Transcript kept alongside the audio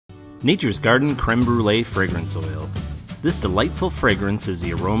Nature's Garden Creme Brulee Fragrance Oil. This delightful fragrance is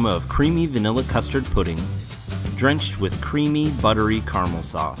the aroma of creamy vanilla custard pudding, drenched with creamy, buttery caramel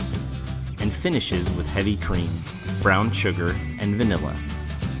sauce, and finishes with heavy cream, brown sugar, and vanilla.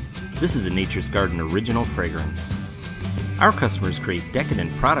 This is a Nature's Garden original fragrance. Our customers create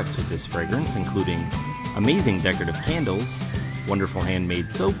decadent products with this fragrance, including amazing decorative candles, wonderful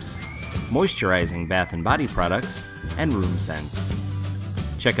handmade soaps, moisturizing bath and body products, and room scents.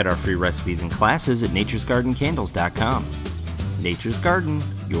 Check out our free recipes and classes at naturesgardencandles.com. Nature's Garden,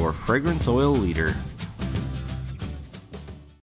 your fragrance oil leader.